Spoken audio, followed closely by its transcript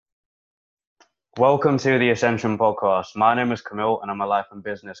Welcome to the Ascension Podcast. My name is Camille and I'm a life and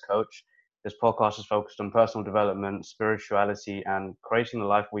business coach. This podcast is focused on personal development, spirituality, and creating the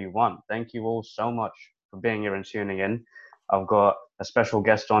life we want. Thank you all so much for being here and tuning in. I've got a special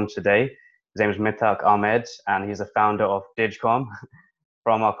guest on today. His name is Mitak Ahmed, and he's the founder of Digcom.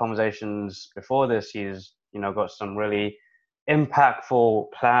 From our conversations before this, he's got some really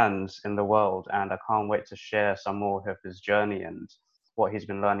impactful plans in the world, and I can't wait to share some more of his journey and what he's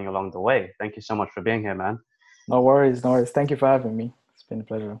been learning along the way. Thank you so much for being here, man. No worries, no worries. Thank you for having me. It's been a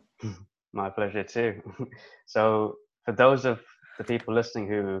pleasure. My pleasure too. So, for those of the people listening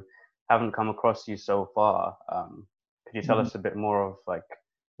who haven't come across you so far, could you tell Mhm. us a bit more of like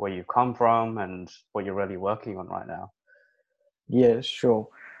where you come from and what you're really working on right now? Yeah, sure.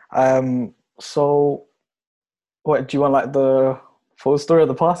 So what do you want, like the full story of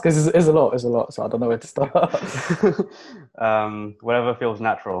the past? Because it's a lot, it's a lot. So I don't know where to start. Whatever feels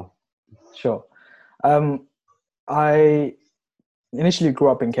natural. Sure. Um, I initially grew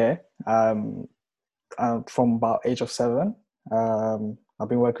up in care. From about age of 7. I've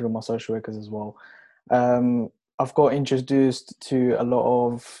been working with my social workers as well. Um, I've got introduced to a lot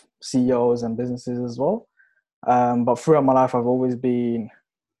of CEOs and businesses as well. But throughout my life, I've always been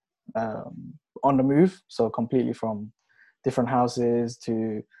on the move, so completely from different houses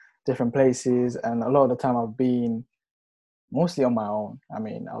to different places, and a lot of the time I've been mostly on my own. I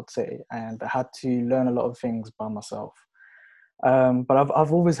mean, I would say, and I had to learn a lot of things by myself. But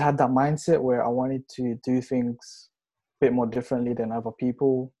I've always had that mindset where I wanted to do things a bit more differently than other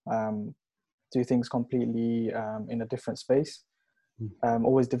people, do things completely in a different space.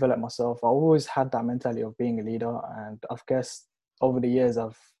 Always develop myself. I always had that mentality of being a leader, and I've guessed over the years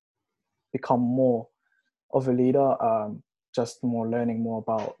I've become more of a leader, just more learning more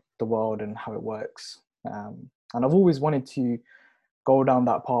about the world and how it works. And I've always wanted to go down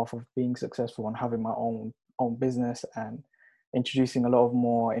that path of being successful and having my own business and introducing a lot of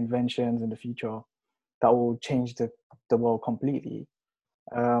more inventions in the future that will change the world completely.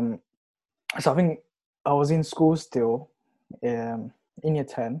 Um, so I think I was in school still, in year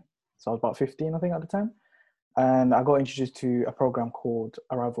 10. So I was about 15, I think, at the time. And I got introduced to a program called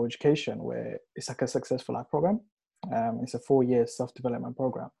Arrival Education, where it's like a successful life program. It's a 4-year self-development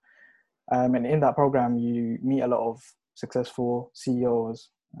program. And in that program, you meet a lot of successful CEOs,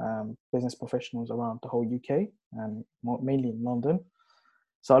 business professionals around the whole UK, and mainly in London.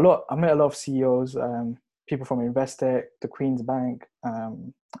 So I met a lot of CEOs, people from Investec, the Queen's Bank,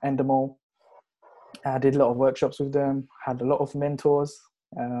 Endemol. I did a lot of workshops with them, had a lot of mentors.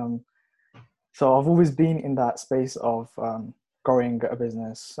 Um, so I've always been in that space of growing a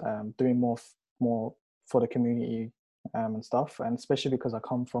business, doing more for the community and stuff. And especially because I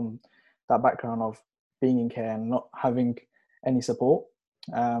come from that background of being in care and not having any support,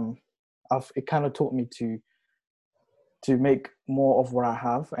 um, it kind of taught me to make more of what I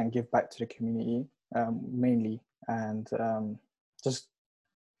have and give back to the community, mainly, and just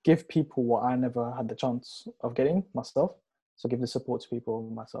give people what I never had the chance of getting myself. So give the support to people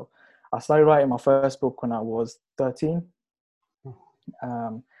myself. I started writing my first book when I was 13.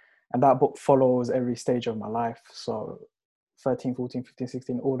 Um, and that book follows every stage of my life. So 13, 14, 15,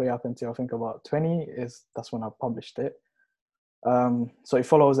 16, all the way up until I think about 20 that's when I published it. So it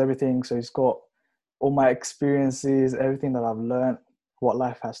follows everything. So it's got all my experiences, everything that I've learned, what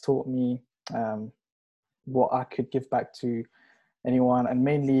life has taught me, um, what I could give back to anyone, and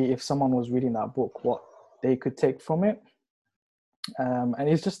mainly if someone was reading that book, what they could take from it. And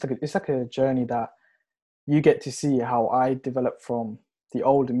it's like a journey that you get to see how I developed from the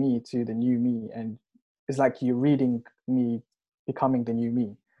old me to the new me, and it's like you're reading me becoming the new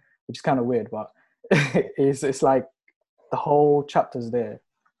me, which is kind of weird, but it's like the whole chapter's there,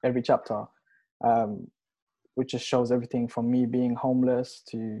 every chapter, um, which just shows everything from me being homeless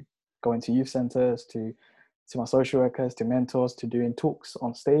to going to youth centers to my social workers to mentors to doing talks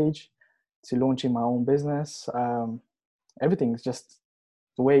on stage to launching my own business. Everything's just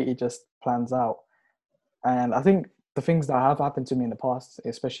the way it just plans out. And I think the things that have happened to me in the past,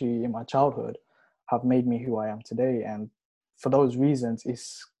 especially in my childhood, have made me who I am today. And for those reasons,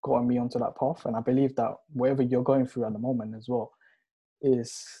 it's gotten me onto that path. And I believe that whatever you're going through at the moment as well,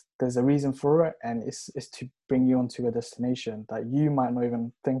 is there's a reason for it, and it's to bring you onto a destination that you might not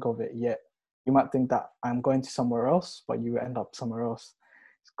even think of it yet. You might think that I'm going to somewhere else, but you end up somewhere else.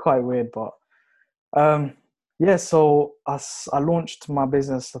 It's quite weird, but um, yeah. So as I launched my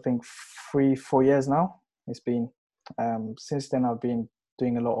business, I think 3, 4 years now. It's been since then I've been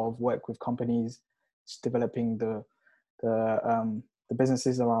doing a lot of work with companies, just developing the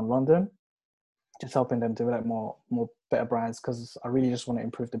businesses around London, just helping them develop more better brands because I really just want to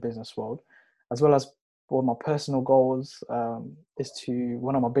improve the business world. as well as for my personal goals,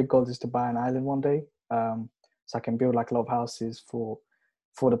 one of my big goals is to buy an island one day, so I can build like a lot of houses for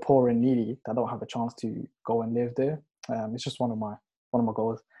the poor and needy that don't have a chance to go and live there. It's just one of my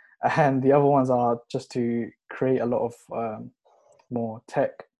goals, and the other ones are just to create a lot of more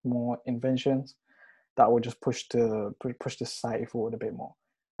tech, more inventions that will just push the society forward a bit more,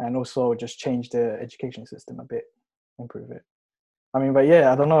 and also just change the education system a bit, improve it. I mean, but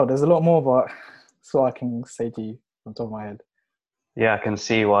yeah, I don't know. There's a lot more, but that's all I can say to you on top of my head. Yeah, I can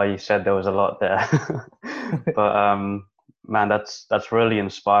see why you said there was a lot there. But man, that's really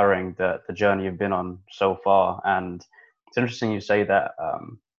inspiring, the journey you've been on so far. And it's interesting you say that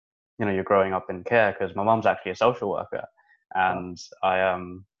you're growing up in care, because my mom's actually a social worker, Wow. and I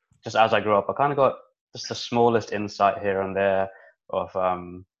just as I grew up, I kind of got just the smallest insight here and there of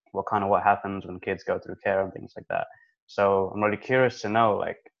what happens when kids go through care and things like that. So I'm really curious to know,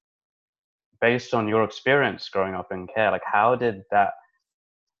 like, based on your experience growing up in care, like how did that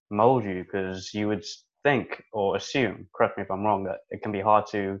mold you? Because you would think or assume, correct me if I'm wrong, that it can be hard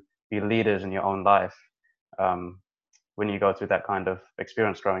to be leaders in your own life um, when you go through that kind of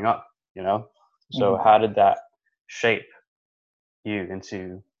experience growing up, you know? So Mhm. how did that shape you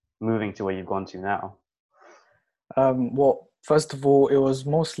into moving to where you've gone to now? Well, first of all, it was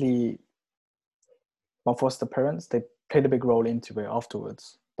mostly my foster parents. They played a big role into it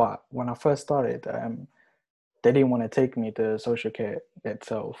afterwards. But when I first started, they didn't want to take me to social care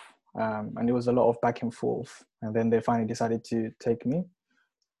itself. And it was a lot of back and forth. And then they finally decided to take me.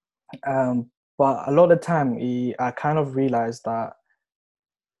 Um, but a lot of the time, I kind of realized that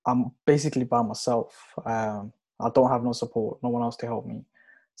I'm basically by myself. I don't have no support, no one else to help me.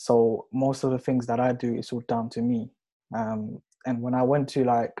 So most of the things that I do is all down to me. And when I went to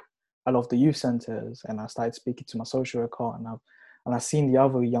like a lot of the youth centers and I started speaking to my social worker, and I've seen the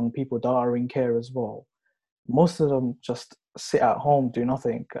other young people that are in care as well, most of them just sit at home, do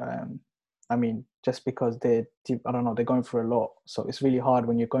nothing. I mean, just because I don't know, they're going through a lot. So it's really hard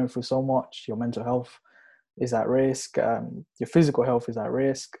when you're going through so much. Your mental health is at risk. Your physical health is at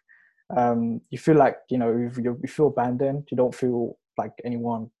risk. You feel like, you feel abandoned. You don't feel like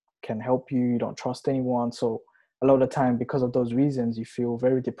anyone can help you. You don't trust anyone. So a lot of the time, because of those reasons, you feel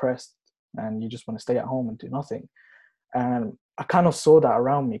very depressed and you just want to stay at home and do nothing. And I kind of saw that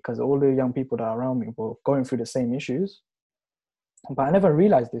around me because all the young people that are around me were going through the same issues. But I never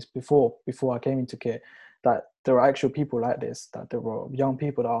realized this before I came into care, that there are actual people like this, that there were young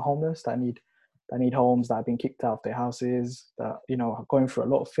people that are homeless, that need homes, that have been kicked out of their houses, that are going through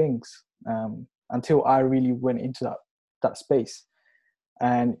a lot of things. Until I really went into that space,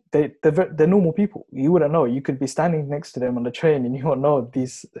 and they're normal people. You wouldn't know. You could be standing next to them on the train, and you won't know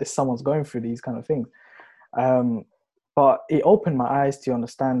someone's going through these kind of things. Um, but it opened my eyes to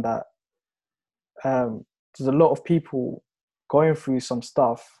understand that there's a lot of people going through some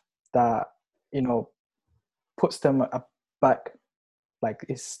stuff that you know puts them back, like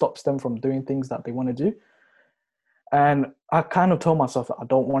it stops them from doing things that they want to do. And I kind of told myself that I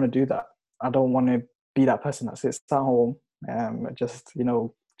don't want to do that. I don't want to be that person that sits at home, just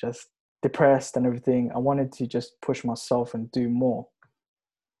depressed and everything. I wanted to just push myself and do more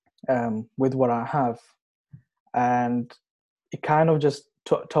with what I have. And it kind of just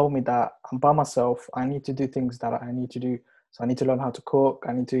told me that I'm by myself. I need to do things that I need to do. So I need to learn how to cook.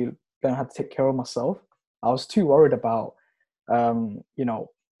 I need to learn how to take care of myself. I was too worried about, on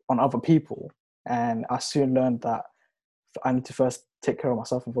other people. And I soon learned that I need to first take care of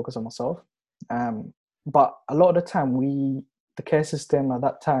myself and focus on myself. But a lot of the time, the care system at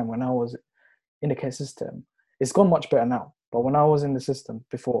that time, when I was in the care system, it's gone much better now. But when I was in the system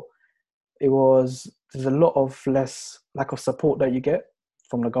before, there's a lot of less lack of support that you get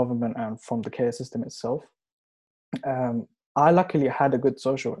from the government and from the care system itself. I luckily had a good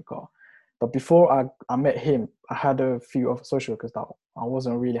social worker, but before I met him, I had a few other social workers that I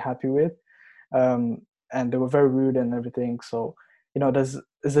wasn't really happy with, and they were very rude and everything. So there's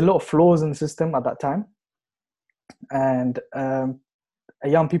a lot of flaws in the system at that time, and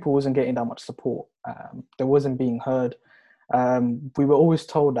young people wasn't getting that much support. They wasn't being heard. We were always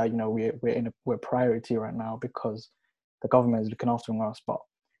told that we're a priority right now because the government is looking after us, but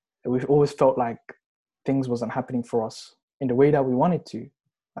we've always felt like things wasn't happening for us in the way that we wanted to.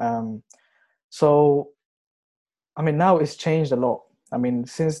 So I mean, now it's changed a lot. I mean,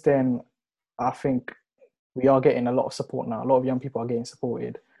 since then, I think we are getting a lot of support now. A lot of young people are getting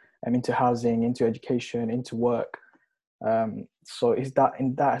supported, into housing, into education, into work. So is that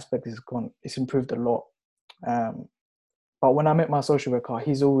in that aspect it's improved a lot. But when I met my social worker,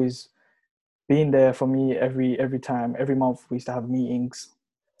 he's always been there for me every time. Every month we used to have meetings.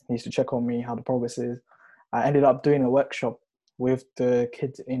 He used to check on me, how the progress is. I ended up doing a workshop with the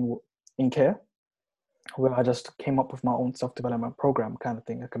kids in care, where I just came up with my own self-development program kind of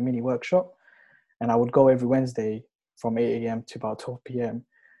thing, like a mini workshop. And I would go every Wednesday from 8 a.m. to about 12 p.m.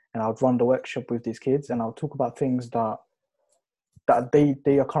 And I would run the workshop with these kids, and I'll talk about things that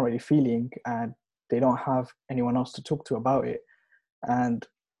they are currently feeling, and they don't have anyone else to talk to about it. And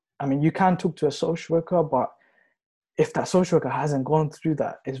I mean, you can talk to a social worker, but if that social worker hasn't gone through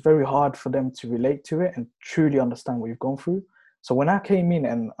that, it's very hard for them to relate to it and truly understand what you've gone through. So when I came in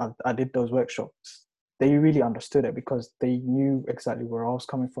and I did those workshops, they really understood it because they knew exactly where I was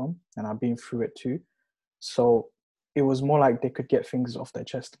coming from, and I've been through it too. So it was more like they could get things off their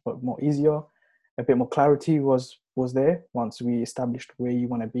chest, but more easier. A bit more clarity was there once we established where you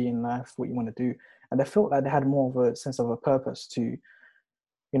want to be in life, what you want to do, and they felt like they had more of a sense of a purpose to,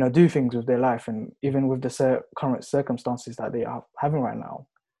 do things with their life, and even with the current circumstances that they are having right now.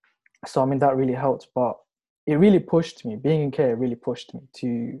 So I mean, that really helped, but it really pushed me. Being in care really pushed me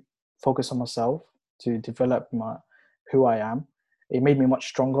to focus on myself, to develop who I am. It made me much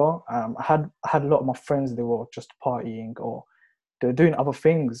stronger. I had a lot of my friends, they were just partying, or they're doing other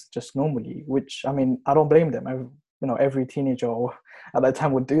things just normally, which, I mean, I don't blame them. Every teenager at that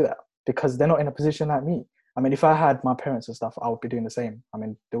time would do that because they're not in a position like me. I mean, if I had my parents and stuff, I would be doing the same. I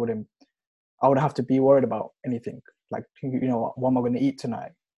mean, I wouldn't have to be worried about anything. Like, what am I going to eat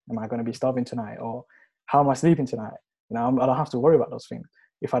tonight? Am I going to be starving tonight? Or how am I sleeping tonight? I don't have to worry about those things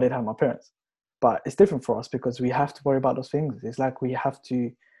if I did have my parents. But it's different for us because we have to worry about those things. It's like we have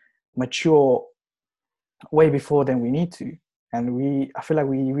to mature way before than we need to. And I feel like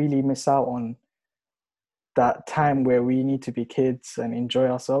we really miss out on that time where we need to be kids and enjoy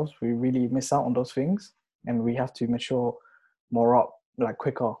ourselves. We really miss out on those things, and we have to mature more up, like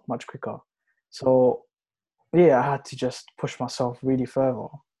quicker, much quicker. So yeah, I had to just push myself really further.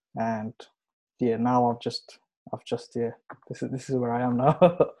 And yeah, now yeah, this is where I am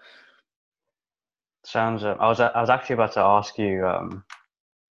now. Sounds. I was actually about to ask you,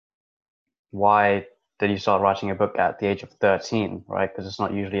 why did you start writing a book at the age of 13, right? Because it's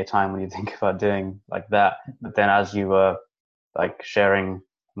not usually a time when you think about doing like that. But then as you were like sharing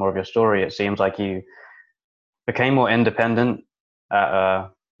more of your story, it seems like you became more independent at a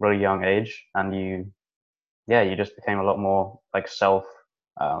really young age, and you just became a lot more like self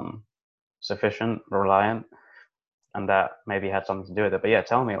um, sufficient, reliant, and that maybe had something to do with it. But yeah,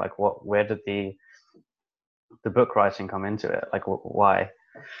 tell me, like, where did the book writing come into it? Like, why?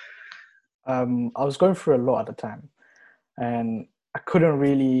 I was going through a lot at the time, and I couldn't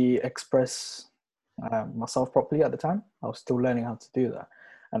really express myself properly at the time. I was still learning how to do that,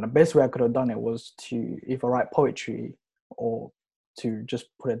 and the best way I could have done it was to either write poetry or to just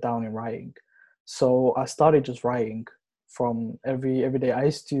put it down in writing. So I started just writing from every day. I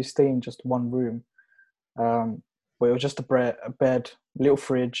used to stay in just one room, where it was just a bed, little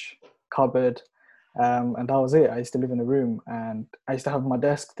fridge, cupboard, and that was it. I used to live in a room, and I used to have my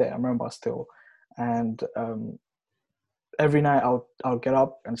desk there. I remember still, and every night I'll get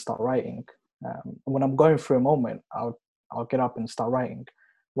up and start writing. When I'm going through a moment, I'll get up and start writing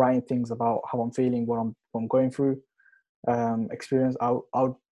things about how I'm feeling, what I'm going through, experience.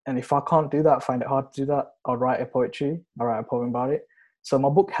 And if I can't do that, find it hard to do that, I'll write a poem about it. So my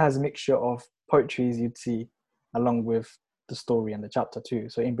book has a mixture of poetry, as you'd see, along with the story and the chapter too.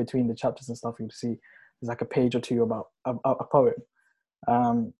 So in between the chapters and stuff, you'd see there's like a page or two about a poem.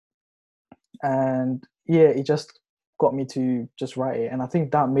 And yeah, it just got me to just write it, and I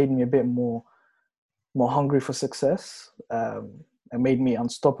think that made me a bit more hungry for success, and made me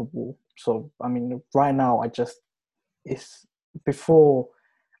unstoppable. So I mean, right now it's before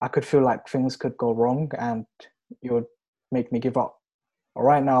I could feel like things could go wrong and it would make me give up.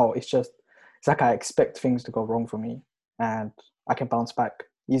 Right now it's like I expect things to go wrong for me, and I can bounce back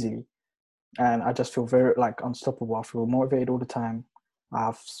easily, and I just feel very like unstoppable. I feel motivated all the time. I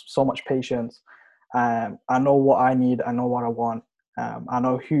have so much patience. I know what I need. I know what I want. I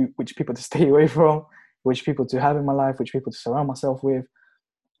know which people to stay away from, which people to have in my life, which people to surround myself with.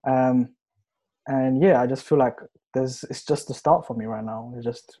 And yeah, I just feel like it's just the start for me right now. I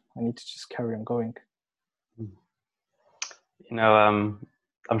need to just carry on going. You know,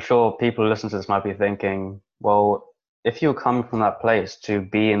 I'm sure people who listen to this might be thinking, well, if you're coming from that place to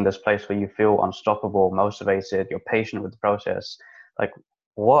be in this place where you feel unstoppable, motivated, you're patient with the process, like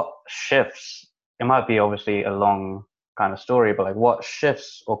what shifts? It might be obviously a long kind of story, but like what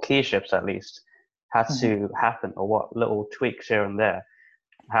shifts, or key shifts at least, had to happen, or what little tweaks here and there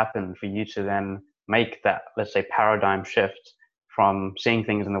happened for you to then make that, let's say, paradigm shift from seeing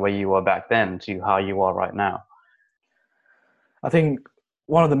things in the way you were back then to how you are right now? I think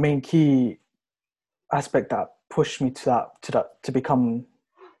one of the main key aspect that pushed me to become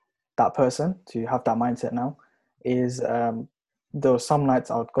that person, to have that mindset now, is there were some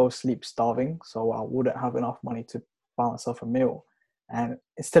nights I would go sleep starving, so I wouldn't have enough money to buy myself a meal. And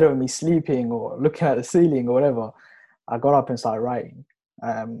instead of me sleeping or looking at the ceiling or whatever, I got up and started writing.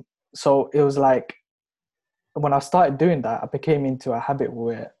 So it was like when I started doing that, I became into a habit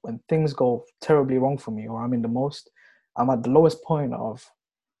where when things go terribly wrong for me, or I'm at the lowest point of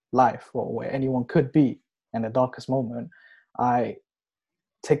life, or where anyone could be in the darkest moment, I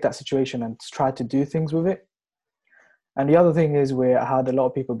take that situation and try to do things with it. And the other thing is where I had a lot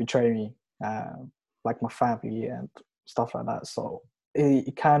of people betray me, like my family and stuff like that. So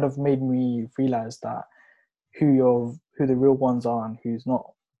it kind of made me realize that who the real ones are and who's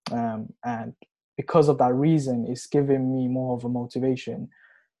not. And because of that reason, it's given me more of a motivation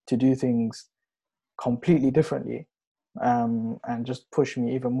to do things completely differently, and just push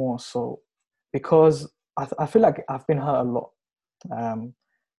me even more. So because I feel like I've been hurt a lot, um,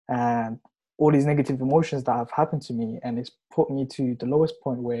 and all these negative emotions that have happened to me, and it's put me to the lowest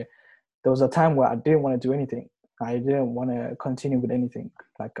point where there was a time where I didn't want to do anything. I didn't want to continue with anything.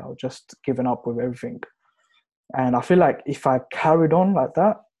 Like I was just giving up with everything. And I feel like if I carried on like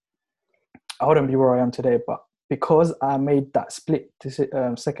that, I wouldn't be where I am today. But because I made that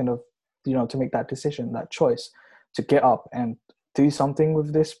second of, to make that decision, that choice to get up and do something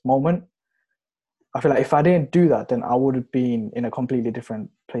with this moment, I feel like if I didn't do that, then I would have been in a completely different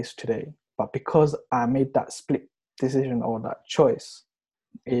place today. But because I made that split decision or that choice,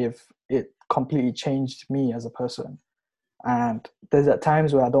 if it completely changed me as a person. And there's at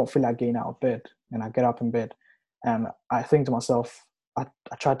times where I don't feel like getting out of bed, and I get up in bed and I think to myself, I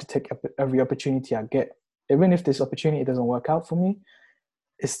try to take every opportunity I get, even if this opportunity doesn't work out for me.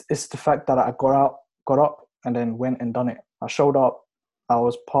 It's the fact that I got up, and then went and done it. I showed up. I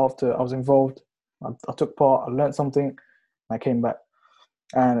was I was involved. I took part. I learned something. And I came back,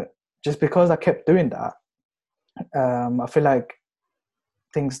 and just because I kept doing that, I feel like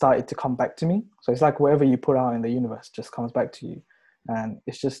things started to come back to me. So it's like whatever you put out in the universe just comes back to you, and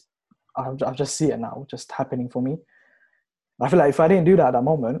it's just I just see it now, just happening for me. I feel like if I didn't do that at that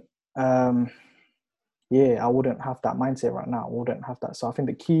moment, yeah, I wouldn't have that mindset right now. I wouldn't have that. So I think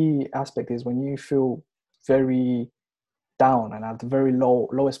the key aspect is when you feel very down and at the very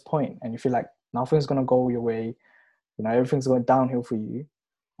lowest point, and you feel like nothing's gonna go your way, everything's going downhill for you.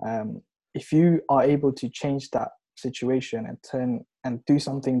 If you are able to change that situation and turn and do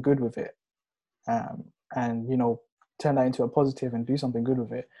something good with it, and turn that into a positive and do something good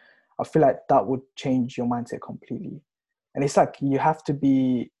with it, I feel like that would change your mindset completely. And it's like you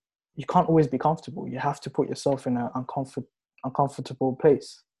can't always be comfortable. You have to put yourself in an uncomfortable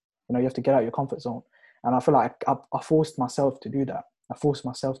place. You have to get out of your comfort zone. And I feel like I forced myself to do that. I forced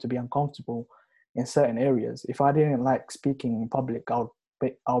myself to be uncomfortable in certain areas. If I didn't like speaking in public,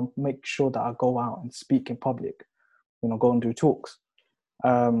 I'll make sure that I go out and speak in public, go and do talks.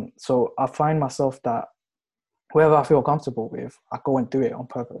 So I find myself that wherever I feel comfortable with, I go and do it on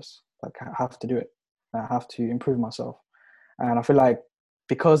purpose. Like I have to do it. I have to improve myself. And I feel like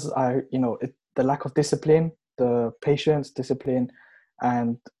because the lack of discipline, the patience, discipline,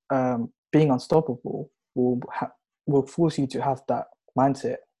 and being unstoppable will force you to have that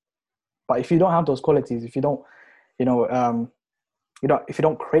mindset. But if you don't have those qualities, if you don't, if you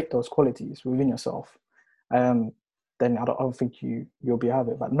don't create those qualities within yourself, then I don't think you'll be have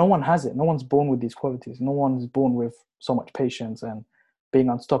it. But no one has it. No one's born with these qualities. No one's born with so much patience and being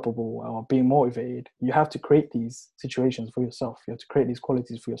unstoppable or being motivated. You have to create these situations for yourself. You have to create these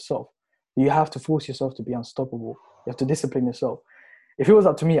qualities for yourself. You have to force yourself to be unstoppable. You have to discipline yourself. If it was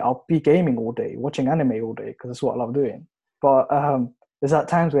up to me, I'll be gaming all day, watching anime all day, because that's what I love doing. But there's at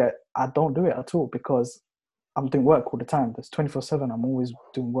times where I don't do it at all because I'm doing work all the time. There's 24/7. I'm always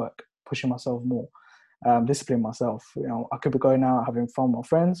doing work, pushing myself more, disciplining myself. I could be going out having fun with my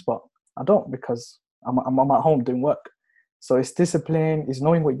friends, but I don't because I'm at home doing work. So it's discipline, it's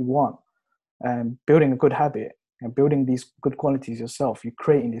knowing what you want, and building a good habit and building these good qualities yourself. You're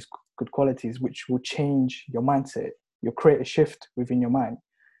creating these good qualities which will change your mindset. You'll create a shift within your mind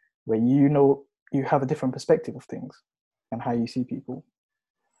where you have a different perspective of things and how you see people.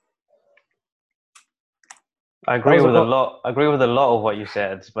 I agree with a lot. I agree with a lot of what you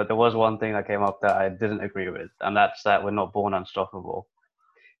said, but there was one thing that came up that I didn't agree with, and that's that we're not born unstoppable.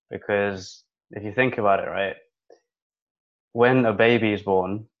 Because if you think about it, right, when a baby is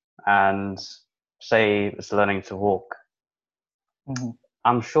born and say it's learning to walk,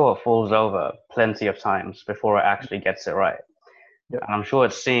 I'm sure it falls over plenty of times before it actually gets it right. Yep. And I'm sure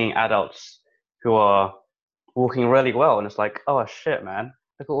it's seeing adults who are walking really well, and it's like, oh shit, man,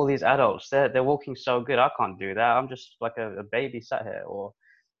 look at all these adults. They're walking so good. I can't do that. I'm just like a baby sat here. Or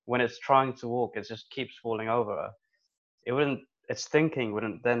when it's trying to walk, it just keeps falling over. It wouldn't. Its thinking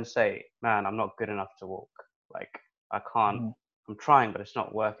wouldn't then say, "Man, I'm not good enough to walk. Like I can't. Mhm. I'm trying, but it's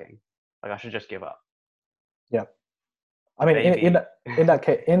not working. Like I should just give up." Yeah. I The mean, baby. in that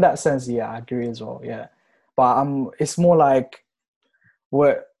case, in that sense, yeah, I agree as well. Yeah, but it's more like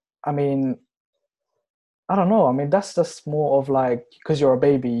what I mean. I don't know. I mean, that's just more of like because you're a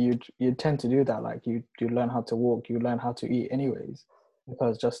baby, you tend to do that. Like you learn how to walk, you learn how to eat, anyways,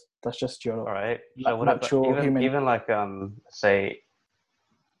 because just that's just All your right. So what about natural even human. even like say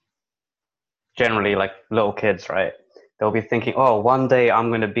generally like little kids, right? They'll be thinking, oh, one day I'm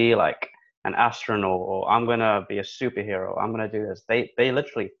going to be like an astronaut, or I'm going to be a superhero. I'm going to do this. They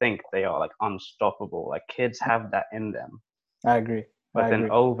literally think they are like unstoppable. Like kids have that in them. I agree. I But then agree.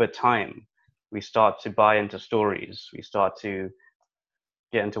 over time, we start to buy into stories. We start to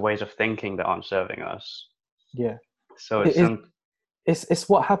get into ways of thinking that aren't serving us. Yeah. So it's It, some it's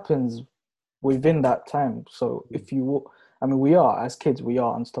what happens within that time. So if you, I mean, we are as kids, we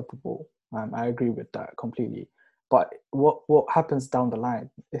are unstoppable. I agree with that completely. But what happens down the line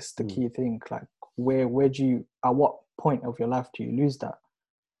is the mm, key thing. Like where do you, at what point of your life do you lose that?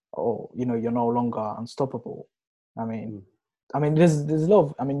 Or you're no longer unstoppable. I mean, mm, there's a lot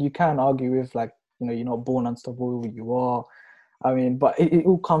of. I mean, you can argue with like you're not born unstoppable. You are. I mean, but it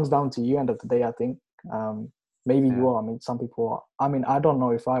all comes down to you. End of the day, I think. Maybe you yeah. are. I mean, some people are. I mean, I don't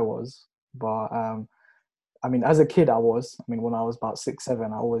know if I was, but I mean, as a kid, I was. I mean, when I was about 6,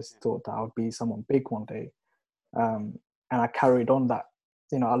 7, I always thought that I would be someone big one day, and I carried on that.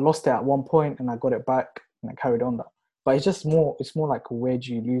 I lost it at one point, and I got it back, and I carried on that. But it's just more. It's more like where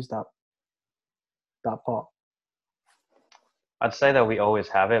do you lose that part? I'd say that we always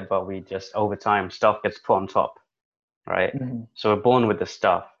have it, but we just over time stuff gets put on top, right? Mm-hmm. So we're born with this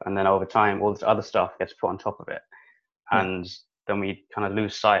stuff, and then over time, all this other stuff gets put on top of it, Yeah. and then we kind of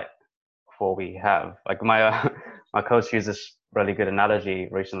lose sight of what we have. Like my my coach used this really good analogy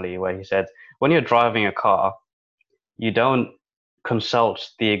recently, where he said, when you're driving a car, you don't consult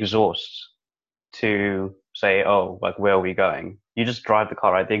the exhaust to say, oh, like where are we going? You just drive the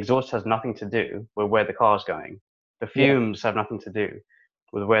car, right? The exhaust has nothing to do with where the car is going. The Yeah. fumes have nothing to do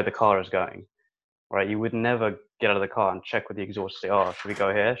with where the car is going, right? You would never get out of the car and check with the exhaust, say, oh, should we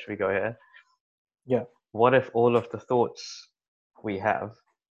go here? Should we go here? Yeah. What if all of the thoughts we have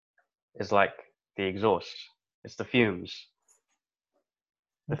is like the exhaust? It's the fumes.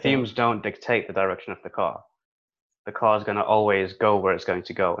 The Okay. fumes don't dictate the direction of the car. The car is going to always go where it's going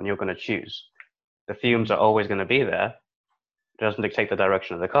to go, and you're going to choose. The fumes Mm-hmm. are always going to be there. It doesn't dictate the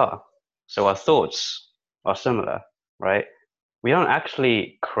direction of the car. So our thoughts are similar, right? We don't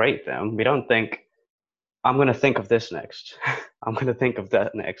actually create them. We don't think, I'm going to think of this next. I'm going to think of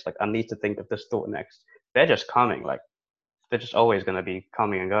that next. Like, I need to think of this thought next. They're just coming. Like, they're just always going to be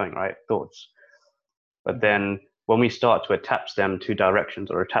coming and going, right? Thoughts. But Mm-hmm. then when we start to attach them to directions,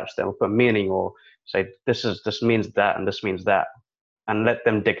 or attach them, or put meaning, or say, this means that, and this means that, and let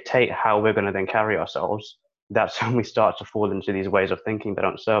them dictate how we're going to then carry ourselves, that's when we start to fall into these ways of thinking that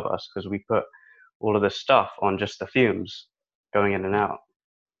don't serve us, because we put all of this stuff on just the fumes going in and out.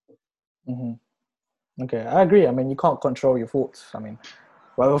 Mm-hmm. Okay, I agree. I mean, you can't control your thoughts. I mean,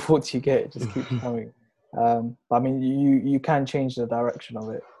 whatever thoughts you get, it just keeps coming. But I mean, you can change the direction of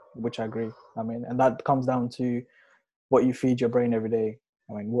it, which I agree. I mean, and that comes down to what you feed your brain every day.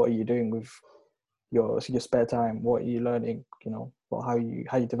 I mean, what are you doing with your spare time? What are you learning? Or how you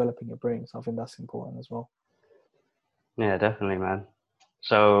developing your brain. So I think that's important as well. Yeah, definitely, man.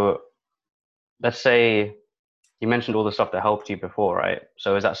 So let's say you mentioned all the stuff that helped you before, right?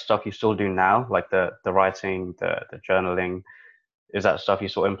 So is that stuff you still do now, like the writing, the journaling? Is that stuff you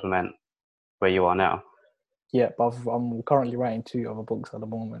still implement where you are now? Yeah, but I'm currently writing 2 other books at the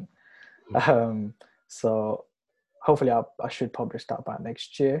moment. Um, so hopefully I should publish that by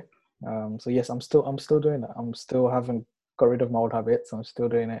next year. So yes, I'm still doing that. I'm still haven't got rid of my old habits. I'm still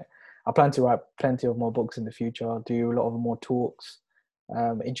doing it. I plan to write plenty of more books in the future. Do a lot of more talks.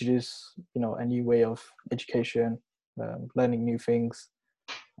 Introduce a new way of education, learning new things,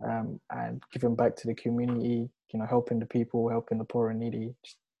 and giving back to the community. Helping the people, helping the poor and needy.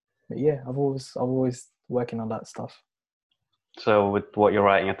 But yeah, I've always working on that stuff. So with what you're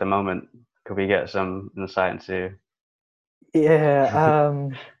writing at the moment, could we get some insight into? Yeah,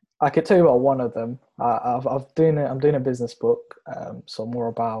 I could tell you about one of them. I'm doing a business book, so more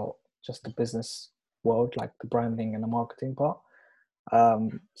about just the business world, like the branding and the marketing part.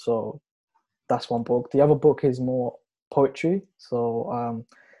 So that's one book. The other book is more poetry. So,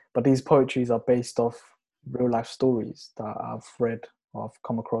 but these poetries are based off real life stories that I've read. I've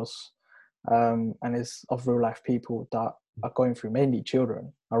come across, and it's of real life people that are going through, mainly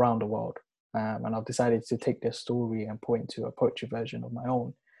children around the world. And I've decided to take their story and put into a poetry version of my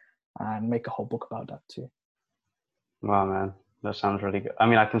own and make a whole book about that too. Wow, man, that sounds really good. I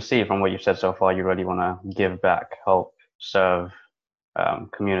mean, I can see from what you've said so far, you really want to give back, help, serve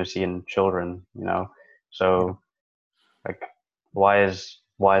community and children. Yeah. So like, why is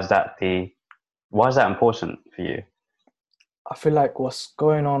that important for you? I feel like what's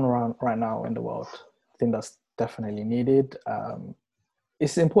going on around right now in the world, I think that's definitely needed.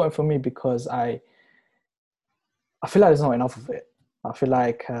 It's important for me because I feel like there's not enough of it. I feel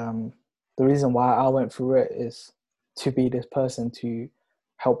like the reason why I went through it is to be this person to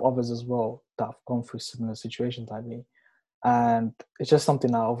help others as well that have gone through similar situations like me. And it's just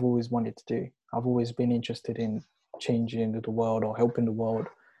something that I've always wanted to do. I've always been interested in changing the world or helping the world,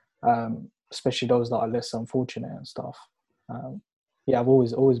 especially those that are less unfortunate and stuff. Um, yeah, I've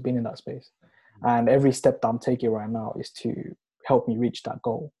always been in that space, and every step that I'm taking right now is to help me reach that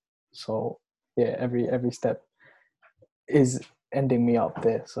goal. So yeah, every step is ending me up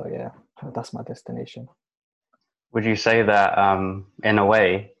there. So yeah, that's my destination. Would you say that in a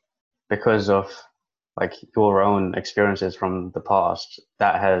way, because of like your own experiences from the past,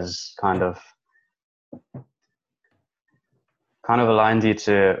 that has kind of aligned you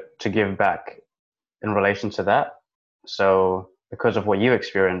to give back in relation to that? So because of what you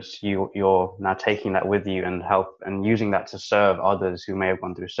experienced, you're now taking that with you and help and using that to serve others who may have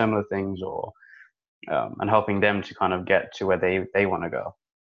gone through similar things, or and helping them to kind of get to where they want to go.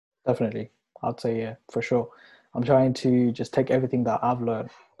 Definitely, I'd say yeah, for sure. I'm trying to just take everything that I've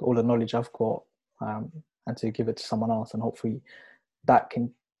learned, all the knowledge I've got, and to give it to someone else, and hopefully that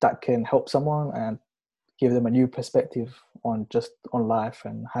can that can help someone and give them a new perspective on just on life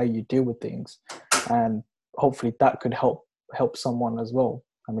and how you deal with things, and hopefully that could help someone as well.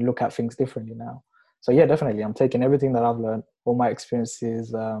 I mean, look at things differently now. So yeah, definitely, I'm taking everything that I've learned, all my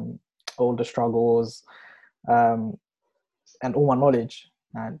experiences, all the struggles, um, and all my knowledge,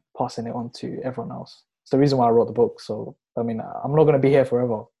 and passing it on to everyone else. It's the reason why I wrote the book. So I mean, I'm not going to be here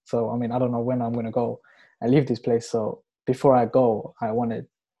forever. So I mean, I don't know when I'm going to go and leave this place. So before I go, I want to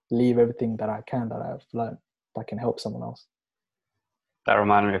leave everything that I can that I've learned that can help someone else. That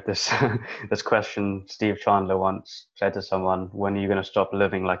reminded me of this this question Steve Chandler once said to someone: "When are you going to stop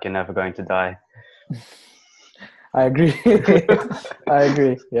living like you're never going to die?" I agree. I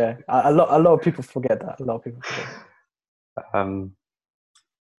agree. Yeah, a lot of people forget that. A lot of people forget. um,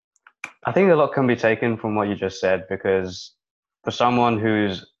 I think a lot can be taken from what you just said, because for someone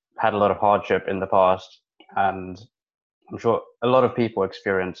who's had a lot of hardship in the past, and I'm sure a lot of people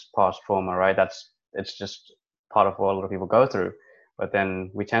experience past trauma, right? It's just part of what a lot of people go through. But then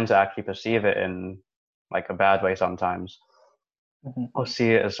we tend to actually perceive it in like a bad way sometimes, Mhm. or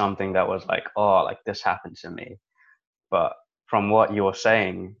see it as something that was like, oh, like this happened to me. But from what you're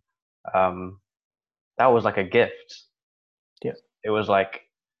saying, um, that was like a gift. Yeah, It was like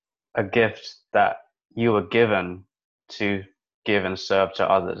a gift that you were given to give and serve to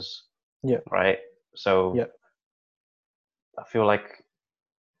others, yeah, right? So yeah. I feel like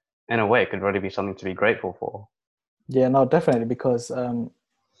in a way it could really be something to be grateful for. Yeah, no, definitely, because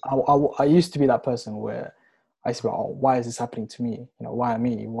I used to be that person where I used to be like, oh, why is this happening to me? You know, why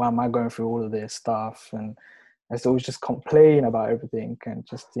me? Why am I going through all of this stuff? And I used to always just complain about everything and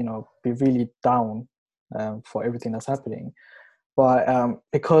just, be really down for everything that's happening. But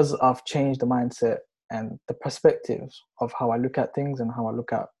because I've changed the mindset and the perspective of how I look at things and how I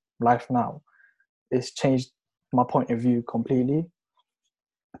look at life now, it's changed my point of view completely,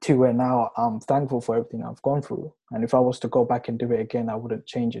 to where now I'm thankful for everything I've gone through. And if I was to go back and do it again, I wouldn't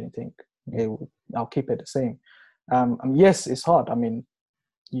change anything. I'll keep it the same. Yes, it's hard. I mean,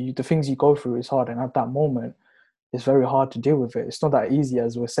 the things you go through is hard, and at that moment, it's very hard to deal with it. It's not that easy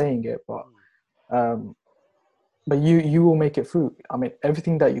as we're saying it, um, but you will make it through. I mean,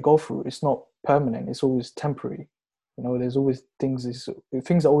 everything that you go through, it's not permanent. It's always temporary. There's always things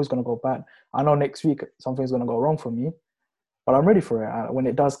are always going to go bad. I know next week something's going to go wrong for me, but I'm ready for it. When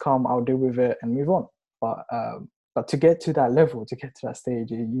it does come, I'll deal with it and move on. But to get to that level, to get to that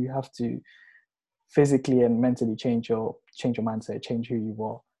stage, you have to physically and mentally change your mindset, change who you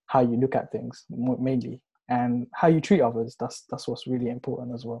are, how you look at things mainly, and how you treat others. That's what's really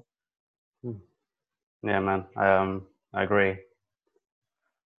important as well. Yeah, man. I agree.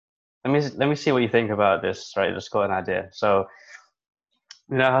 Let me see what you think about this. Right, just got an idea. So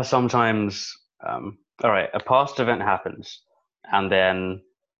you know how sometimes, all right, a past event happens, and then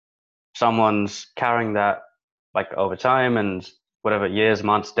someone's carrying that like over time and whatever, years,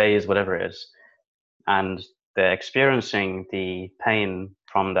 months, days, whatever it is, and they're experiencing the pain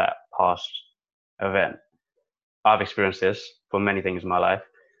from that past event. I've experienced this for many things in my life.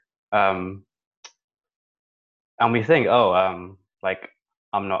 Um, and we think, oh, like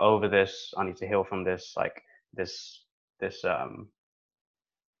I'm not over this. I need to heal from this. Like this, this,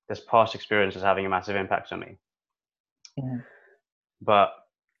 this past experience is having a massive impact on me. Mm. But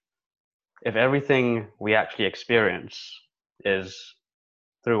if everything we actually experience is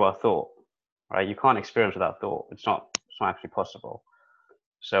through our thought, right? You can't experience without thought. It's not actually possible.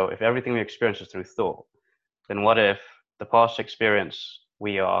 So if everything we experience is through thought, then what if the past experience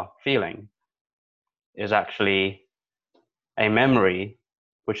we are feeling is actually a memory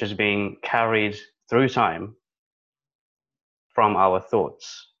which is being carried through time from our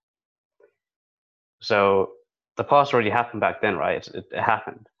thoughts? So the past already happened back then, right? It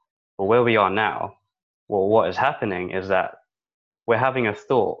happened. But where we are now, well, what is happening is that we're having a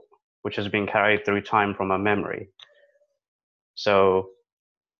thought which is being carried through time from a memory. So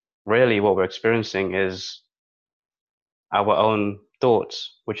really what we're experiencing is our own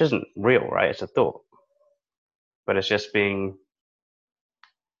thoughts, which isn't real, right? It's a thought, but it's just being.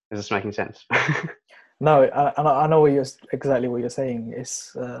 Is this making sense? No, I know exactly what you're saying.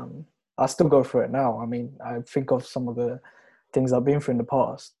 It's I still go through it now. I mean, I think of some of the things I've been through in the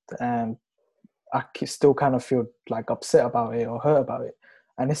past, and I still kind of feel like upset about it or hurt about it.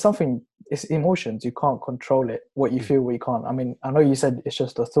 And it's something. It's emotions. You can't control it. What you feel, what you can't. I mean, I know you said it's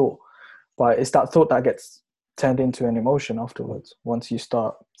just a thought, but it's that thought that gets turned into an emotion afterwards. Once you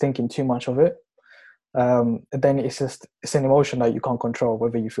start thinking too much of it, then it's an emotion that you can't control,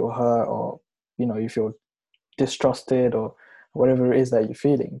 whether you feel hurt or you feel distrusted or whatever it is that you're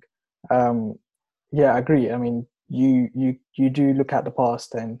feeling. Yeah, I agree. I mean, you do look at the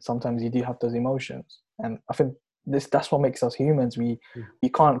past, and sometimes you do have those emotions, and I think that's what makes us humans. We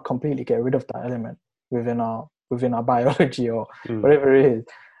can't completely get rid of that element within our biology or whatever it is.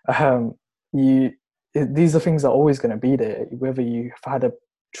 You these are things that are always going to be there, whether you've had a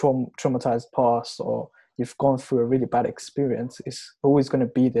traumatized past or you've gone through a really bad experience. It's always going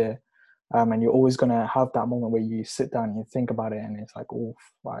to be there, and you're always going to have that moment where you sit down and you think about it, and it's like, oh,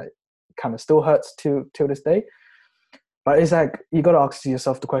 like, it kind of still hurts till this day. But it's like you got to ask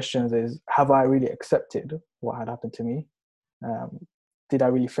yourself the questions: is have I really accepted what had happened to me? Did I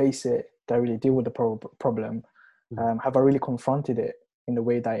really face it? Did I really deal with the problem? Have I really confronted it in the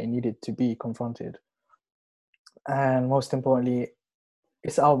way that it needed to be confronted? And most importantly,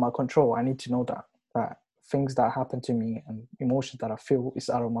 it's out of my control. I need to know that things that happen to me and emotions that I feel is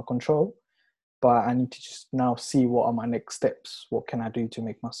out of my control. But I need to just now see what are my next steps. What can I do to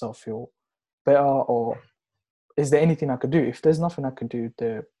make myself feel better? Or is there anything I could do? If there's nothing I could do,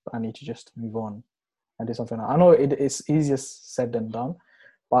 I need to just move on and do something. I know it's easier said than done,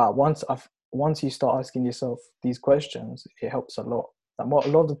 but once you start asking yourself these questions, it helps a lot. A lot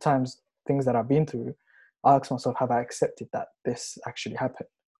of the times, things that I've been through, I ask myself, have I accepted that this actually happened?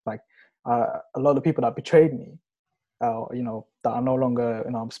 Like a lot of people that betrayed me, that are no longer,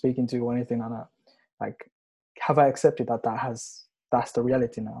 I'm speaking to or anything like that. Like, have I accepted that's the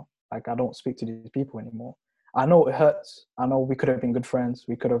reality now? Like, I don't speak to these people anymore. I know it hurts. I know we could have been good friends.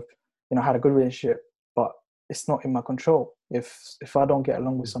 We could have, had a good relationship, but it's not in my control. If I don't get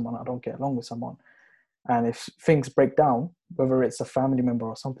along with someone, I don't get along with someone. And if things break down, whether it's a family member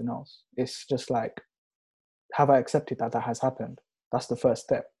or something else, it's just like, have I accepted that has happened? That's the first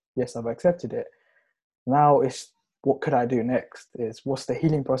step. Yes, I've accepted it. Now it's what could I do next? Is what's the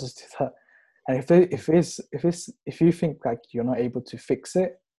healing process to that? And if you think like you're not able to fix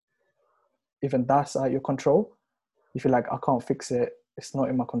it, even that's out of your control. You feel like I can't fix it, it's not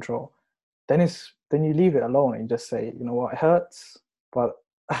in my control. Then you leave it alone and just say, you know what, it hurts, but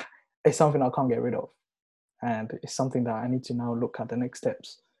it's something I can't get rid of, and it's something that I need to now look at the next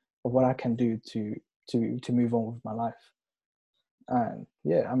steps of what I can do to move on with my life. And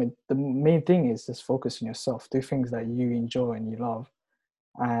yeah, I mean, the main thing is just focus on yourself, do things that you enjoy and you love,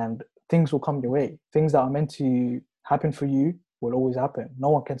 and things will come your way. Things that are meant to happen for you will always happen. No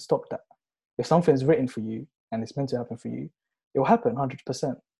one can stop that. If something's written for you and it's meant to happen for you, it will happen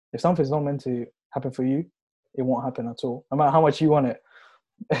 100%. If something's not meant to happen for you, it won't happen at all, no matter how much you want it.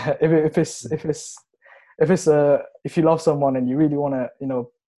 If you love someone and you really want to,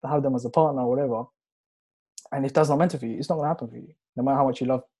 have them as a partner or whatever, and if that's not meant for you, it's not going to happen for you, no matter how much you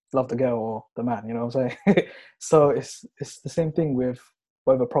love the girl or the man. You know what I'm saying? So it's the same thing with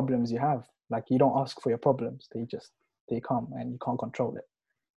whatever problems you have. Like, you don't ask for your problems; they come, and you can't control it.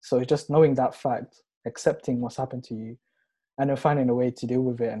 So it's just knowing that fact, accepting what's happened to you, and then finding a way to deal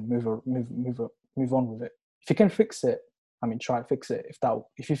with it and move on with it. If you can fix it, I mean, try to fix it.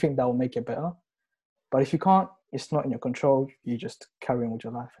 If you think that will make it better, But if you can't, it's not in your control. You just carry on with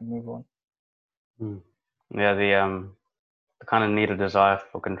your life and move on. Yeah, the kind of need or desire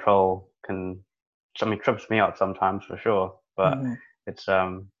for control can, I mean, trips me up sometimes for sure, but Mm-hmm. it's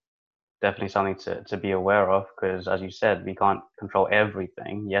definitely something to be aware of, because as you said, we can't control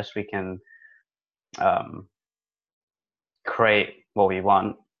everything. Yes, we can um, create what we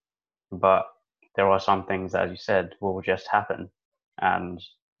want, but there are some things, as you said, will just happen, and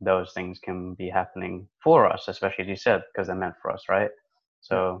those things can be happening for us, especially as you said, because they're meant for us, right? Yeah.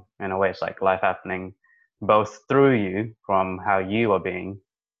 So in a way, it's like life happening both through you from how you are being,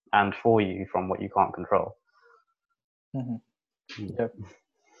 and for you from what you can't control. Mm-hmm. Mm. Yeah.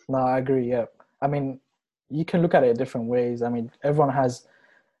 No, I agree. Yeah. I mean, you can look at it different ways. I mean, everyone has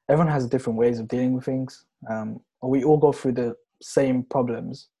different ways of dealing with things. We all go through the same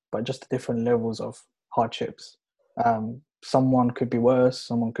problems, but just different levels of hardships. Someone could be worse,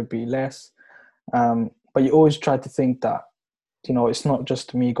 someone could be less. But you always try to think that, it's not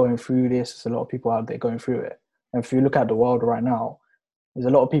just me going through this. There's a lot of people out there going through it. And if you look at the world right now, there's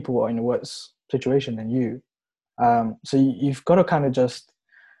a lot of people who are in a worse situation than you. So you've got to kind of just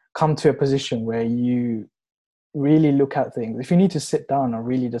come to a position where you really look at things. If you need to sit down and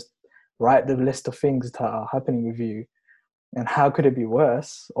really just write the list of things that are happening with you and how could it be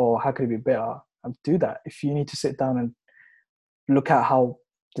worse or how could it be better, do that. If you need to sit down and look at how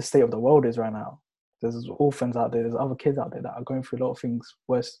the state of the world is right now, there's orphans out there, there's other kids out there that are going through a lot of things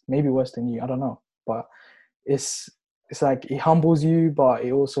worse, maybe worse than you, I don't know. But it's like it humbles you, but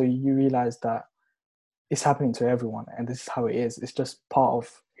it also, you realize that it's happening to everyone and this is how it is. It's just part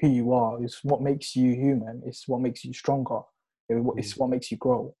of who you are. It's what makes you human. It's what makes you stronger. It's what makes you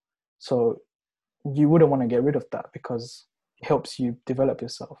grow. So you wouldn't want to get rid of that, because it helps you develop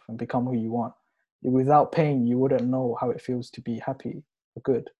yourself and become who you want. Without pain, you wouldn't know how it feels to be happy or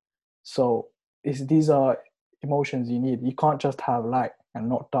good. So these are emotions you need. You can't just have light and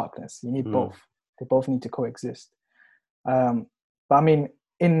not darkness. You need Mm. both. They both need to coexist. But I mean,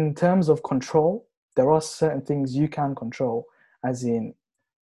 in terms of control, there are certain things you can control, as in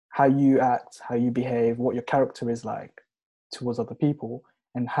how you act, how you behave, what your character is like towards other people,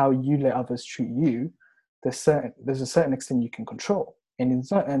 and how you let others treat you. There's a certain extent you can control, and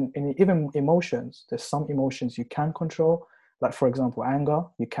in even emotions, there's some emotions you can control. Like for example, anger,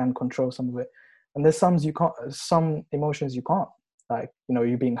 you can control some of it, and there's some you can't. Some emotions you can't. Like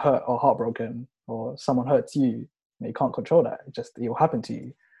you being hurt or heartbroken, or someone hurts you. You can't control that. It will happen to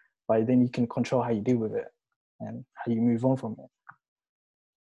you, but then you can control how you deal with it and how you move on from it.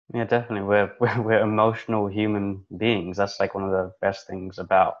 Yeah, definitely. We're emotional human beings. That's like one of the best things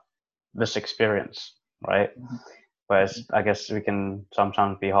about this experience, right? Whereas I guess we can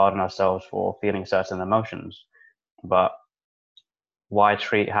sometimes be hard on ourselves for feeling certain emotions, but why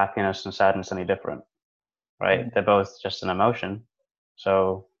treat happiness and sadness any different, right? Mhm. They're both just an emotion.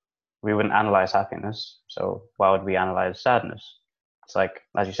 So we wouldn't analyze happiness. So why would we analyze sadness? It's like,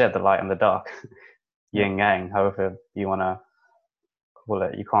 as you said, the light and the dark, Yeah. yin yang, however you want to call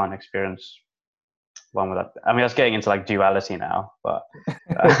it. You can't experience one without. I mean, that's getting into like duality now, but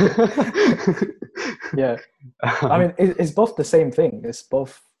Yeah. I um, mean, it's both the same thing. It's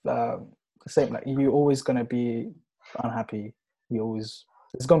both the same. Like you're always gonna be unhappy.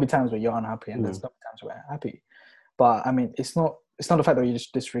 There's gonna be times where you're unhappy, and there's mm, gonna be times where you're happy. But I mean, it's not the fact that you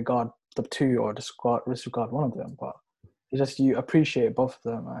just disregard the two or disregard one of them, but it's just you appreciate both of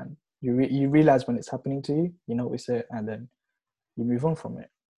them, and you realize when it's happening to you. You notice it, and then you move on from it.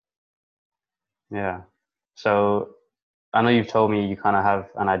 yeah. So I know you've told me you kind of have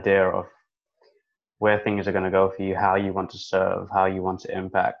an idea of where things are going to go for you, how you want to serve, how you want to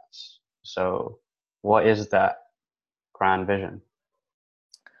impact. So, what is that grand vision?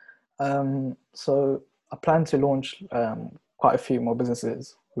 So I plan to launch quite a few more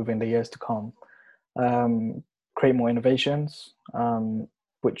businesses within the years to come. Create more innovations,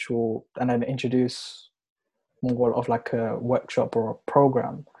 which will, and then introduce more of like a workshop or a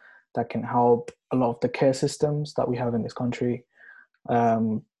program that can help a lot of the care systems that we have in this country.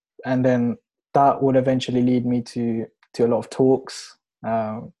 And then that would eventually lead me to a lot of talks,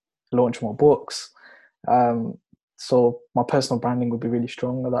 launch more books. Um, so my personal branding would be really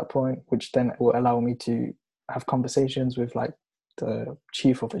strong at that point, which then will allow me to have conversations with like the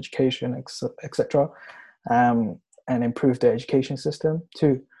chief of education, etc., and improve the education system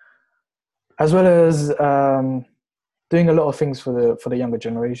too, as well as doing a lot of things for the younger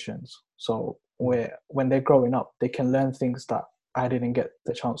generations. So where when they're growing up, they can learn things that I didn't get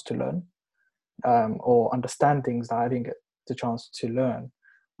the chance to learn, or understand things that I didn't get the chance to learn.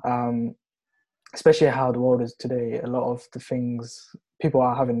 Um, Especially how the world is today, a lot of the things people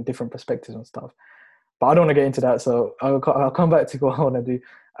are having different perspectives and stuff. but I don't want to get into that. So I'll come back to what I want to do.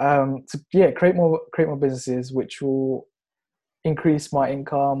 So yeah, create more businesses which will increase my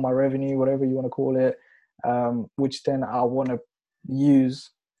income, my revenue, whatever you want to call it, which then I want to use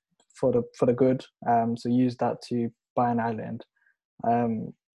for the good. So use that to buy an island,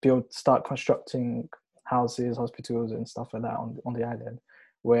 start constructing houses, hospitals, and stuff like that on the island,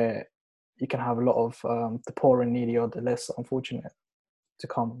 where you can have a lot of the poor and needy or the less unfortunate to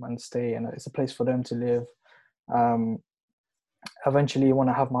come and stay, and it's a place for them to live. Um, Eventually, want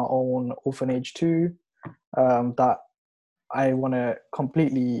to have my own orphanage too. That I want to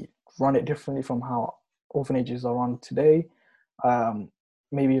completely run it differently from how orphanages are run today. Um,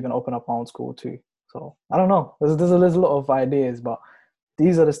 Maybe even open up my own school too. So I don't know. There's a lot of ideas, but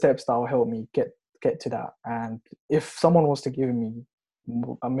these are the steps that will help me get to that. And if someone was to give me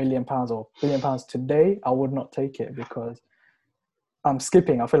 £1 million or £1 billion today, I would not take it because I'm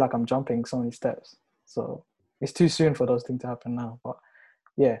skipping. I feel like I'm jumping so many steps. So it's too soon for those things to happen now. But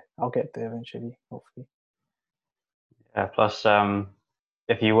yeah, I'll get there eventually, hopefully. Yeah, plus,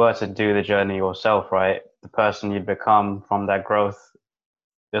 if you were to do the journey yourself, right, the person you'd become from that growth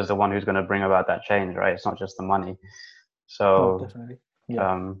is the one who's going to bring about that change, right? It's not just the money. No, So, definitely.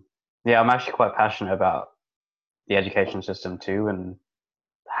 Yeah. um, yeah, I'm actually quite passionate about the education system too and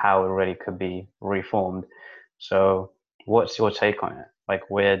how it really could be reformed. So, what's your take on it? Like,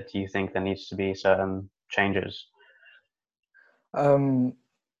 where do you think there needs to be certain changes? Um,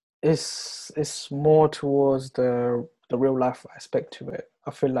 it's more towards the real life aspect to it.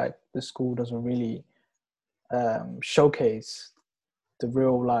 I feel like the school doesn't really showcase the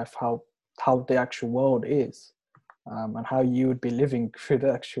real life, how the actual world is, and how you would be living through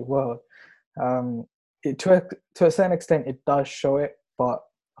the actual world. Um, to a certain extent, it does show it, but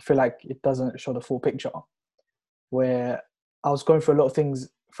I feel like it doesn't show the full picture. Where I was going through a lot of things.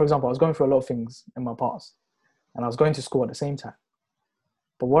 For example, I was going through a lot of things in my past, and I was going to school at the same time.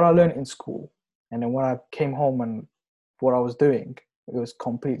 But what I learned in school, and then when I came home and what I was doing, it was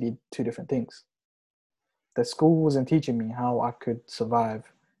completely two different things. The school wasn't teaching me how I could survive,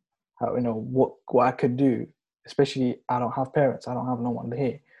 how what I could do. Especially, I don't have parents, I don't have no one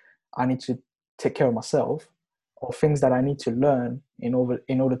here. I need to take care of myself, or things that I need to learn in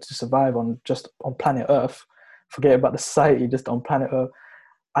order to survive on planet Earth. Forget about the society, just on planet Earth.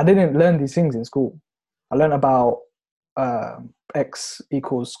 I didn't learn these things in school. I learned about x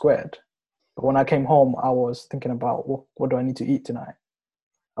equals squared. But when I came home, I was thinking about what do I need to eat tonight?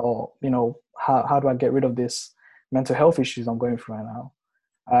 Or, how do I get rid of this mental health issues I'm going through right now?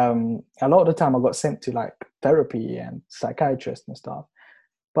 A lot of the time I got sent to like therapy and psychiatrists and stuff,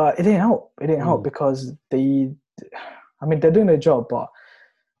 but it didn't help. It didn't help Mm. because they're doing their job, but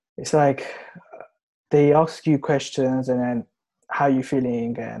it's like they ask you questions and then how you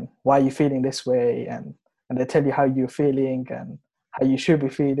feeling and why you feeling this way, and they tell you how you're feeling and how you should be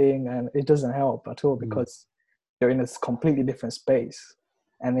feeling, and it doesn't help at all Mm. because you're in a completely different space,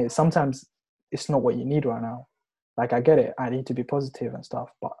 and sometimes it's not what you need right now. Like, I get it, I need to be positive and stuff,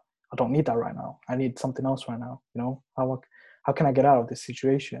 but I don't need that right now. I need something else right now. How can I get out of this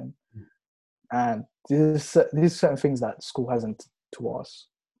situation? And these certain things that school hasn't to us,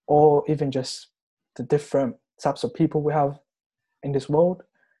 or even just the different types of people we have in this world,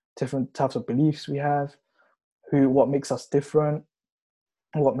 different types of beliefs we have, what makes us different,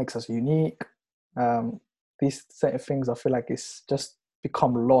 what makes us unique. Um, these certain things, I feel like it's just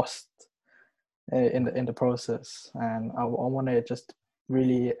become lost in the process, and I want to just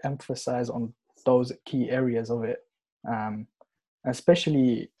really emphasize on those key areas of it,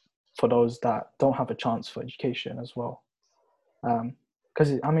 especially for those that don't have a chance for education as well.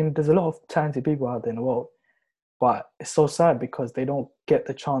 Because there's a lot of talented people out there in the world, but it's so sad because they don't get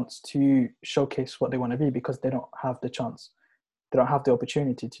the chance to showcase what they want to be because they don't have the chance. They don't have the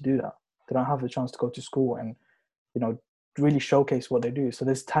opportunity to do that. They don't have the chance to go to school and, really showcase what they do. So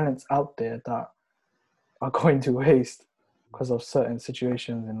there's talents out there that are going to waste because of certain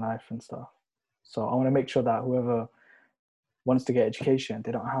situations in life and stuff. So I want to make sure that whoever wants to get education,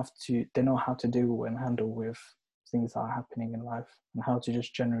 they know how to deal and handle with things that are happening in life and how to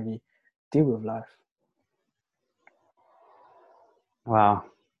just generally deal with life. Wow,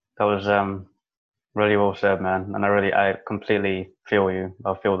 that was really well said, man. And I completely feel you.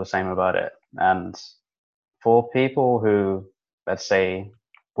 I feel the same about it. And for people who, let's say,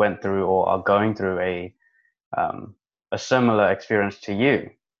 went through or are going through um, a similar experience to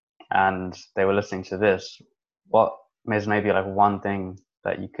you, and they were listening to this, what is maybe like one thing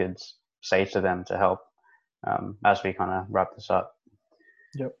that you could say to them to help as we kind of wrap this up?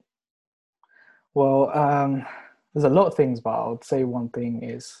 Yep. Well, there's a lot of things, but I would say one thing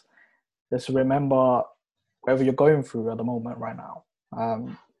is just remember whatever you're going through at the moment right now.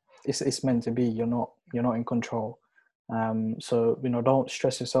 It's meant to be. You're not in control. So don't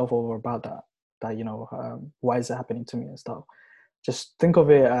stress yourself over about that. Why is it happening to me and stuff. Just think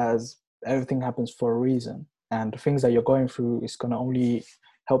of it as everything happens for a reason, and the things that you're going through is going to only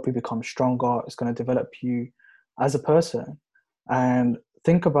help you become stronger. It's going to develop you as a person. And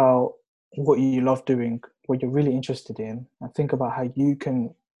think about what you love doing, what you're really interested in, and think about how you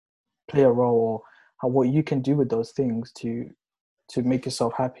can play a role, or what you can do with those things to make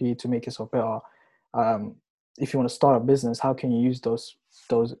yourself happy, to make yourself better. If you want to start a business, how can you use those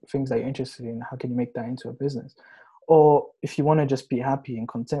things that you're interested in? How can you make that into a business? Or if you want to just be happy and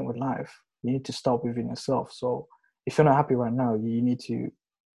content with life, you need to start within yourself. So if you're not happy right now, you need to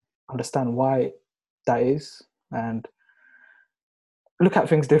understand why that is, and look at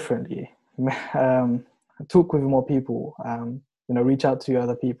things differently. Talk with more people. Reach out to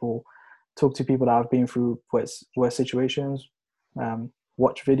other people. Talk to people that have been through worse situations.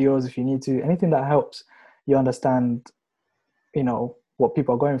 Watch videos if you need to. Anything that helps you understand, what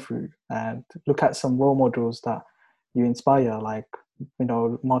people are going through, and look at some role models that you inspire, like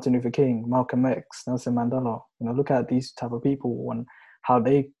Martin Luther King, Malcolm X, Nelson Mandela. Look at these type of people and how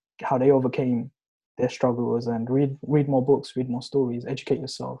they overcame their struggles, and read more books, read more stories, educate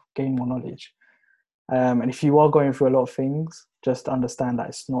yourself, gain more knowledge. And if you are going through a lot of things, just understand that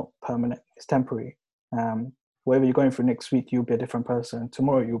it's not permanent, it's temporary. Whatever you're going through next week, you'll be a different person.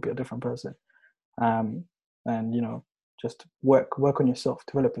 Tomorrow, you'll be a different person. And just work on yourself,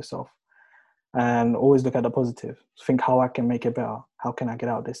 develop yourself, and always look at the positive. Think how I can make it better. How can I get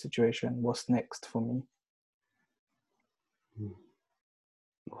out of this situation? What's next for me?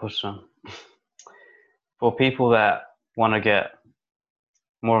 Awesome. For people that want to get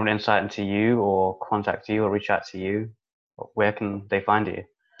more of an insight into you, or contact you, or reach out to you, where can they find you?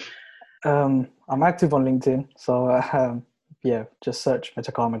 I'm active on LinkedIn, so just search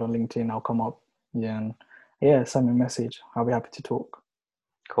Mitak Ahmed on LinkedIn. I'll come up. And send me a message. I'll be happy to talk.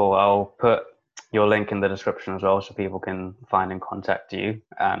 Cool. I'll put your link in the description as well, so people can find and contact you.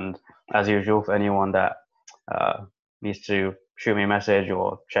 And as usual, for anyone that needs to shoot me a message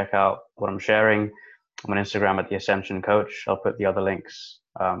or check out what I'm sharing, I'm on Instagram at the Ascension Coach. I'll put the other links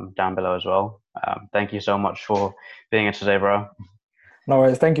down below as well. Thank you so much for being here today, bro. No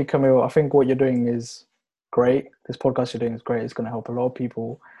worries. Thank you, Camille. I think what you're doing is great. This podcast you're doing is great. It's going to help a lot of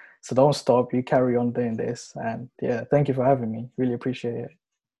people. So don't stop. You carry on doing this. And thank you for having me. Really appreciate it.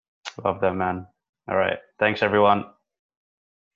 Love that, man. All right. Thanks, everyone.